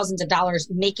not thousands of dollars,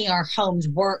 making our homes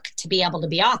work to be able to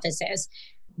be offices.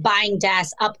 Buying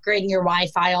desks, upgrading your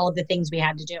Wi-Fi, all of the things we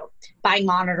had to do, buying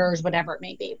monitors, whatever it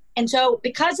may be. And so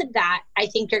because of that, I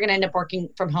think you're going to end up working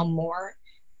from home more.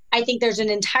 I think there's an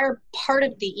entire part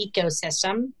of the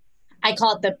ecosystem, I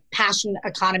call it the passion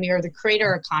economy or the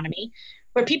creator economy,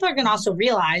 where people are going to also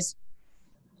realize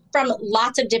from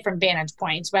lots of different vantage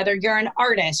points, whether you're an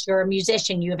artist, you're a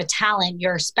musician, you have a talent,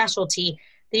 you're a specialty,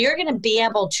 that you're going to be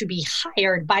able to be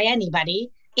hired by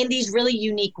anybody in these really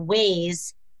unique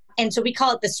ways. And so we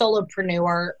call it the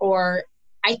solopreneur, or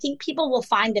I think people will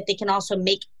find that they can also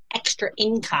make extra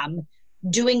income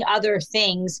doing other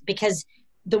things because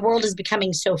the world is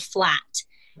becoming so flat.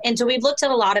 And so we've looked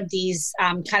at a lot of these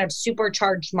kind of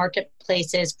supercharged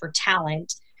marketplaces for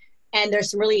talent. And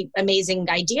there's some really amazing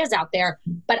ideas out there.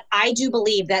 But I do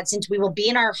believe that since we will be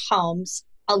in our homes,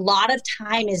 a lot of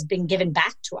time has been given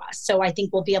back to us. So I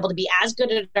think we'll be able to be as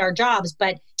good at our jobs,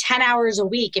 but 10 hours a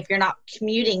week, if you're not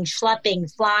commuting, schlepping,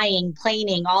 flying,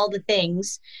 planing, all the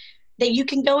things that you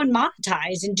can go and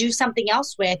monetize and do something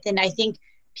else with. And I think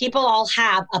people all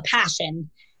have a passion,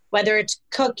 whether it's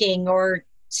cooking or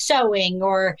sewing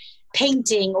or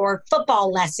painting or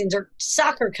football lessons or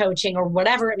soccer coaching or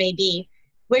whatever it may be,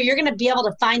 where you're going to be able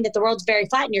to find that the world's very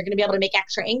flat and you're going to be able to make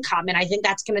extra income. And I think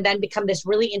that's going to then become this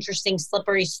really interesting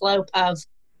slippery slope of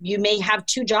you may have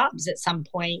two jobs at some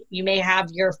point. You may have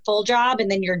your full job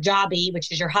and then your jobby,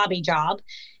 which is your hobby job.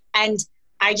 And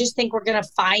I just think we're going to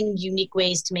find unique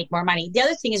ways to make more money. The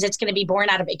other thing is it's going to be born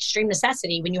out of extreme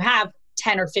necessity. When you have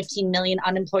 10 or 15 million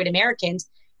unemployed Americans,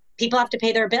 people have to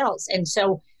pay their bills. And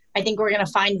so I think we're going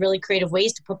to find really creative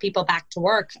ways to put people back to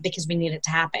work because we need it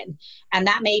to happen. And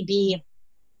that may be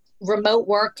remote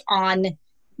work on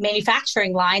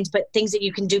manufacturing lines, but things that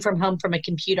you can do from home from a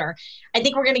computer. I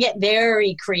think we're going to get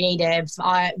very creative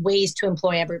ways to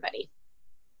employ everybody.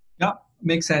 Yeah,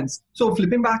 makes sense. So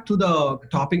flipping back to the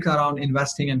topic around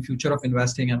investing and future of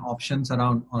investing and options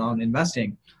around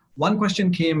investing, one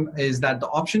question came is that the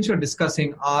options you're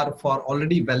discussing are for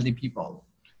already wealthy people.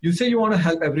 You say you want to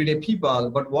help everyday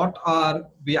people, but what are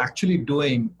we actually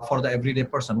doing for the everyday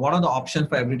person? What are the options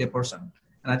for everyday person?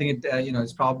 And I think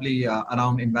it's probably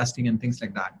around investing and things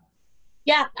like that.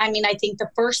 Yeah, I mean, I think the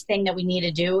first thing that we need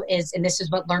to do is, and this is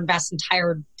what LearnVest's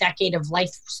entire decade of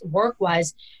life's work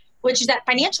was, which is that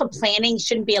financial planning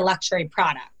shouldn't be a luxury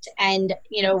product. And,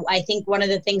 I think one of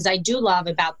the things I do love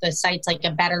about the sites like a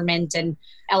Betterment and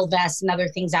Ellevest and other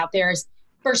things out there is,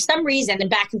 for some reason, and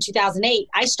back in 2008,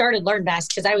 I started LearnVest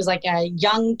because I was like a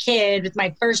young kid with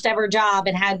my first ever job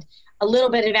and had a little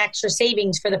bit of extra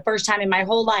savings for the first time in my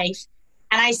whole life.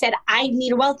 And I said, I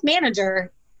need a wealth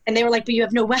manager. And they were like, but you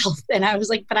have no wealth. And I was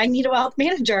like, but I need a wealth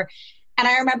manager. And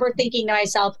I remember thinking to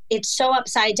myself, it's so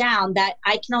upside down that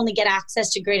I can only get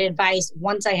access to great advice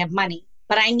once I have money.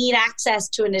 But I need access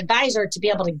to an advisor to be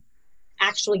able to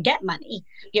actually get money.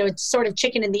 It's sort of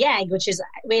chicken and the egg, which is,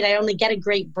 wait, I only get a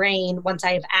great brain once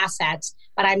I have assets,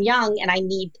 but I'm young and I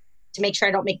need to make sure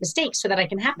I don't make mistakes so that I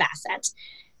can have assets.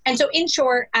 And so in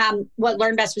short, what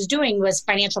LearnVest was doing was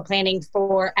financial planning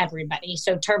for everybody.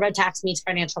 So TurboTax meets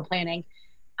financial planning.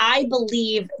 I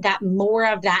believe that more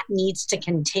of that needs to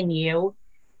continue.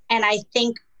 And I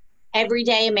think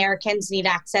everyday Americans need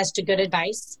access to good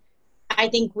advice. I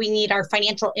think we need our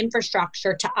financial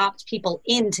infrastructure to opt people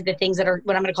into the things that are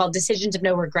what I'm going to call decisions of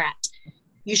no regret.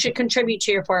 You should contribute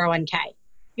to your 401k.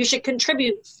 You should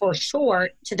contribute for sure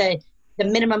to the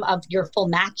minimum of your full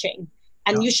matching.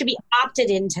 And you should be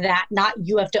opted into that, not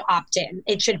you have to opt in.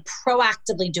 It should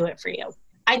proactively do it for you.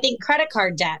 I think credit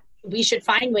card debt, we should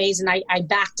find ways, and I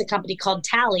backed a company called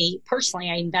Tally. Personally,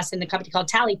 I invest in a company called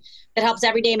Tally that helps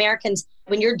everyday Americans.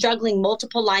 When you're juggling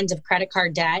multiple lines of credit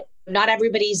card debt, not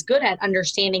everybody's good at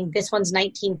understanding this one's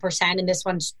 19% and this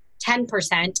one's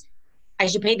 10%. I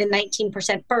should pay the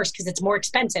 19% first because it's more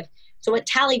expensive. So what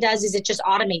Tally does is it just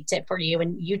automates it for you,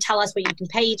 and you tell us what you can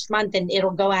pay each month and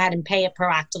it'll go ahead and pay it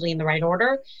proactively in the right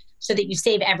order so that you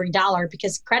save every dollar,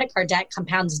 because credit card debt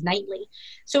compounds nightly.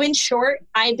 So in short,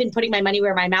 I've been putting my money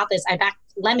where my mouth is. I backed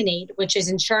Lemonade, which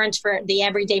is insurance for the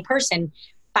everyday person,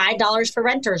 $5 for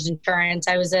renters insurance.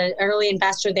 I was an early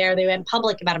investor there. They went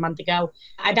public about a month ago.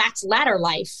 I backed Ladder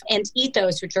Life and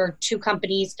Ethos, which are two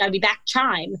companies. We backed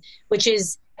Chime, which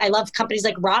is I love companies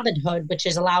like Robinhood, which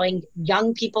is allowing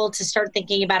young people to start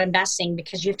thinking about investing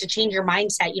because you have to change your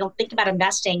mindset. You don't think about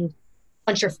investing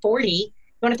once you're 40. You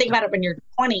want to think about it when you're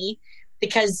 20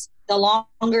 because the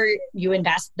longer you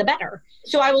invest, the better.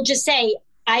 So I will just say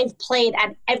I've played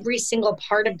at every single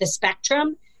part of the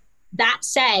spectrum. That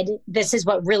said, this is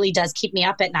what really does keep me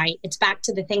up at night. It's back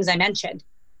to the things I mentioned.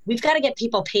 We've got to get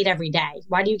people paid every day.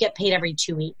 Why do you get paid every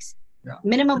 2 weeks? Yeah.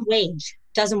 Minimum wage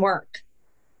doesn't work.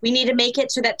 We need to make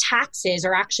it so that taxes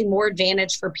are actually more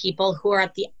advantage for people who are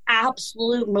at the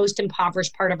absolute most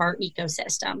impoverished part of our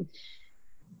ecosystem.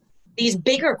 These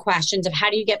bigger questions of how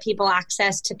do you get people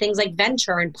access to things like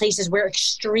venture and places where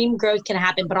extreme growth can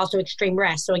happen, but also extreme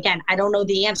risk. So again, I don't know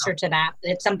the answer to that.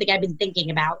 It's something I've been thinking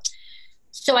about.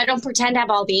 So I don't pretend to have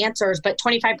all the answers, but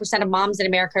 25% of moms in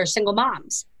America are single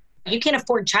moms. You can't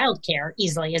afford childcare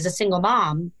easily as a single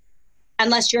mom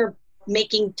unless you're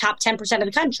making top 10% of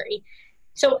the country.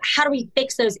 So how do we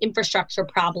fix those infrastructure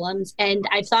problems? And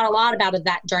I've thought a lot about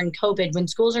that during COVID when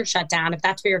schools are shut down. If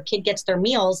that's where your kid gets their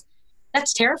meals,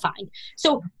 that's terrifying.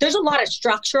 So there's a lot of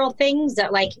structural things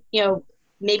that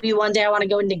maybe one day I want to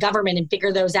go into government and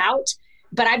figure those out.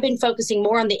 But I've been focusing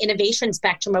more on the innovation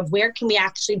spectrum of where can we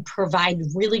actually provide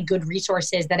really good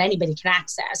resources that anybody can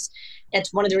access.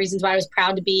 That's one of the reasons why I was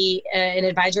proud to be an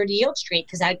advisor to Yield Street,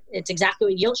 because it's exactly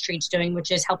what Yield Street's doing,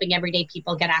 which is helping everyday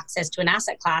people get access to an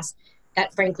asset class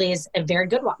that frankly is a very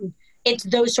good one. It's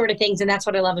those sort of things. And that's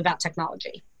what I love about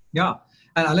technology. Yeah.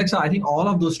 And Alexa, I think all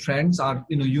of those trends are,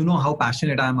 you know how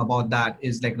passionate I am about that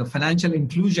is like the financial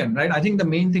inclusion, right? I think the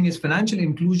main thing is financial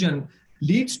inclusion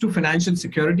leads to financial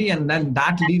security, and then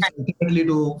that leads ultimately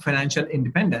to financial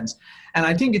independence. And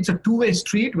I think it's a two-way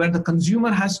street where the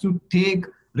consumer has to take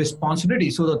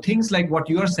responsibility. So the things like what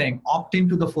you are saying, opt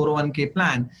into the 401k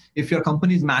plan. If your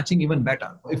company is matching, even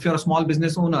better. If you're a small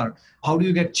business owner, how do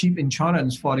you get cheap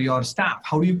insurance for your staff?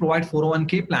 How do you provide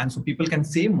 401k plans so people can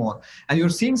save more? And you're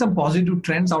seeing some positive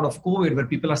trends out of COVID where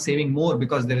people are saving more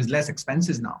because there is less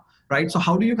expenses now, right? So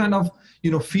how do you kind of,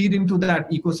 feed into that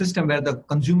ecosystem where the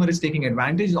consumer is taking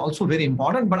advantage is also very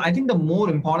important. But I think the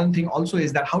more important thing also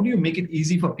is that how do you make it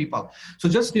easy for people? So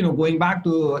just, going back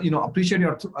to, appreciate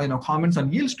your, comments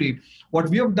on Yield Street. What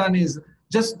we have done is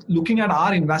just looking at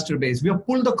our investor base, we have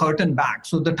pulled the curtain back.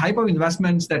 So the type of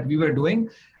investments that we were doing,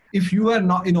 if you are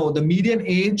not, the median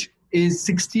age is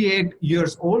 68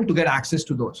 years old to get access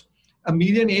to those. A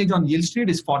median age on Yield Street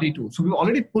is 42. So we've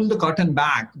already pulled the curtain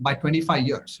back by 25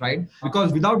 years, right?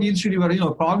 Because without Yield Street, you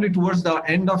were, probably towards the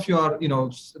end of your,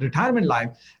 retirement life,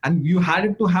 and you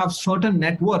had to have certain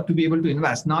net worth to be able to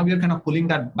invest. Now we are kind of pulling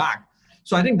that back.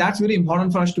 So I think that's really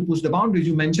important for us to push the boundaries.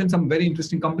 You mentioned some very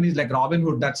interesting companies like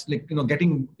Robinhood that's like,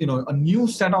 getting, a new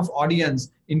set of audience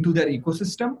into their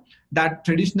ecosystem that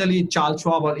traditionally Charles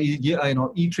Schwab or,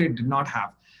 E-Trade did not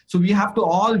have. So we have to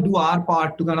all do our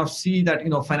part to kind of see that,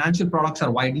 financial products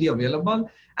are widely available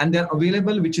and they're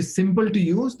available, which is simple to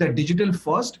use. They're digital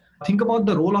first. Think about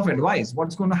the role of advice.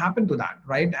 What's going to happen to that,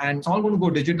 right? And it's all going to go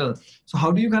digital. So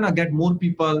how do you kind of get more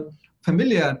people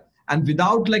familiar and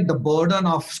without like the burden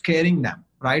of scaring them,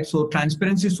 right? So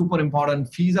transparency is super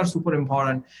important. Fees are super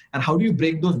important. And how do you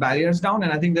break those barriers down?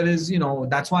 And I think there is,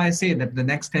 that's why I say that the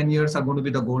next 10 years are going to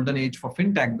be the golden age for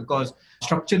fintech because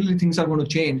structurally things are going to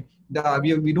change.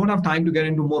 We don't have time to get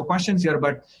into more questions here,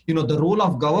 but, the role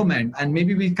of government, and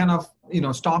maybe we kind of,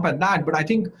 stop at that. But I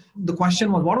think the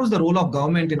question was, what was the role of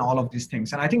government in all of these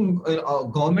things? And I think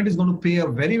government is going to play a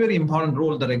very, very important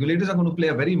role. The regulators are going to play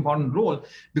a very important role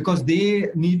because they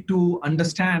need to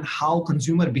understand how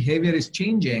consumer behavior is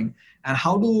changing and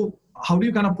how do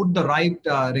you kind of put the right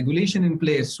regulation in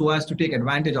place so as to take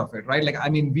advantage of it, right?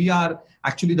 We are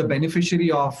actually the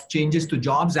beneficiary of changes to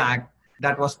Jobs Act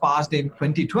that was passed in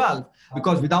 2012,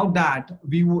 because without that,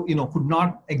 we could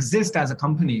not exist as a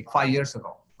company 5 years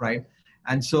ago, right?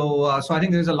 And so I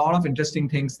think there's a lot of interesting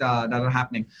things that are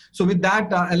happening. So with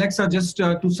that, Alexa, just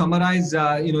to summarize,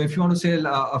 if you want to say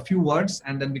a few words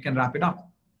and then we can wrap it up.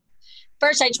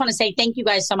 First, I just want to say thank you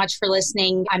guys so much for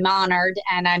listening. I'm honored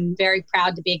and I'm very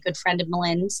proud to be a good friend of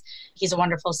Milind's. He's a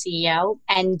wonderful CEO.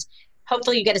 And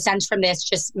hopefully you get a sense from this,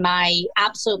 just my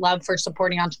absolute love for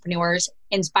supporting entrepreneurs.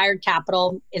 Inspired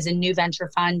Capital is a new venture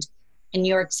fund in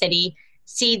New York City.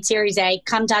 Seed Series A,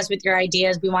 come to us with your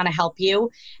ideas. We want to help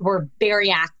you. We're very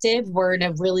active. We're in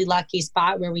a really lucky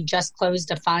spot where we just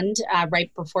closed a fund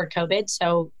right before COVID.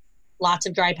 So lots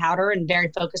of dry powder and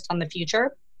very focused on the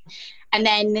future. And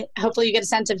then hopefully you get a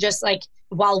sense of just like,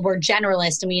 while we're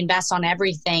generalists and we invest on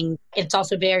everything, it's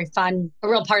also very fun. A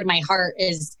real part of my heart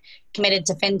is committed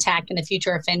to fintech and the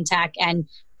future of fintech. And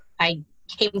I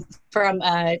came from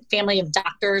a family of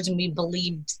doctors and we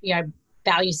believed,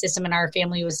 value system in our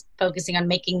family was focusing on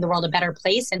making the world a better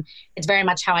place. And it's very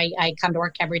much how I come to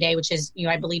work every day, which is,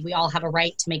 I believe we all have a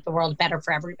right to make the world better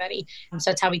for everybody.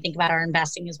 So that's how we think about our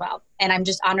investing as well. And I'm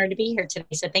just honored to be here today.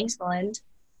 So thanks, Milind.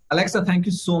 Alexa, thank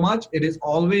you so much. It is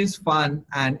always fun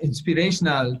and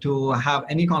inspirational to have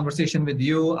any conversation with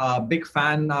you. A big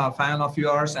fan of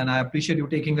yours, and I appreciate you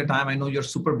taking the time. I know you're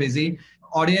super busy.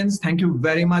 Audience, thank you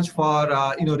very much for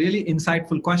really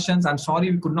insightful questions. I'm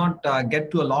sorry we could not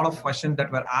get to a lot of questions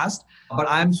that were asked, but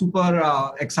I'm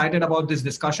super excited about this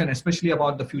discussion, especially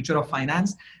about the future of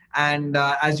finance. And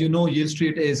as you know,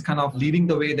 Yieldstreet is kind of leading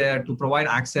the way there to provide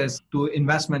access to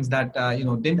investments that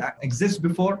didn't exist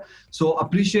before. So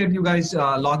appreciate you guys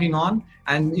logging on.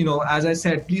 And as I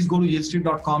said, please go to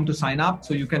yieldstreet.com to sign up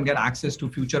so you can get access to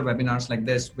future webinars like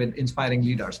this with inspiring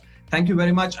leaders. Thank you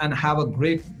very much and have a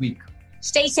great week.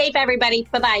 Stay safe, everybody.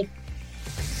 Bye-bye.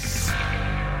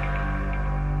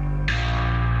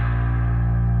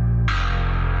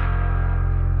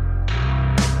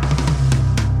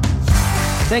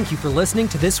 Thank you for listening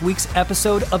to this week's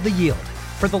episode of The Yield.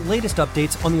 For the latest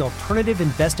updates on the alternative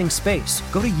investing space,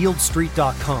 go to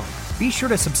yieldstreet.com. Be sure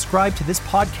to subscribe to this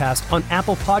podcast on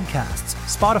Apple Podcasts,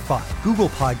 Spotify, Google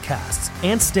Podcasts,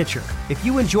 and Stitcher. If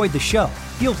you enjoyed the show,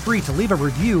 feel free to leave a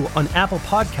review on Apple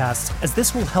Podcasts, as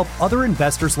this will help other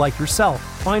investors like yourself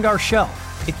find our show.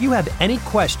 If you have any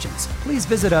questions, please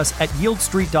visit us at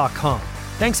yieldstreet.com.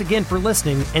 Thanks again for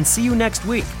listening, and see you next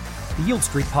week. The Yield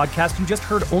Street podcast you just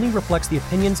heard only reflects the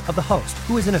opinions of the host,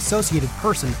 who is an associated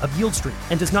person of Yield Street,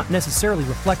 and does not necessarily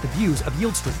reflect the views of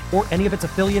Yield Street or any of its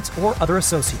affiliates or other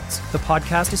associates. The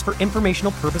podcast is for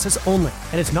informational purposes only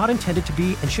and is not intended to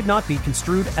be and should not be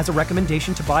construed as a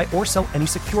recommendation to buy or sell any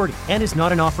security, and is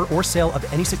not an offer or sale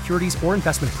of any securities or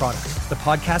investment product. The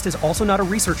podcast is also not a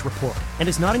research report and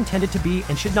is not intended to be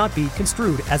and should not be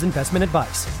construed as investment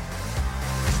advice.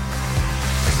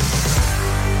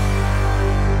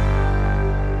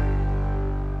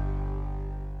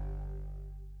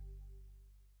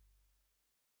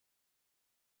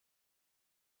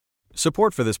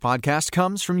 Support for this podcast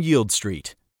comes from Yield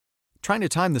Street. Trying to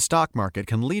time the stock market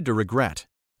can lead to regret.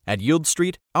 At Yield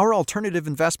Street, our alternative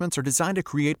investments are designed to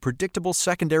create predictable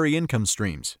secondary income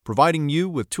streams, providing you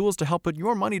with tools to help put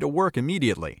your money to work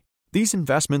immediately. These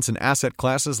investments in asset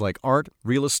classes like art,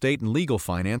 real estate, and legal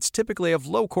finance typically have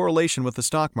low correlation with the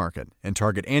stock market and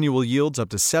target annual yields up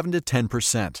to 7 to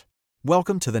 10%.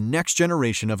 Welcome to the next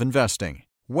generation of investing.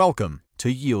 Welcome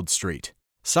to Yield Street.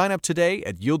 Sign up today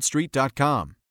at yieldstreet.com.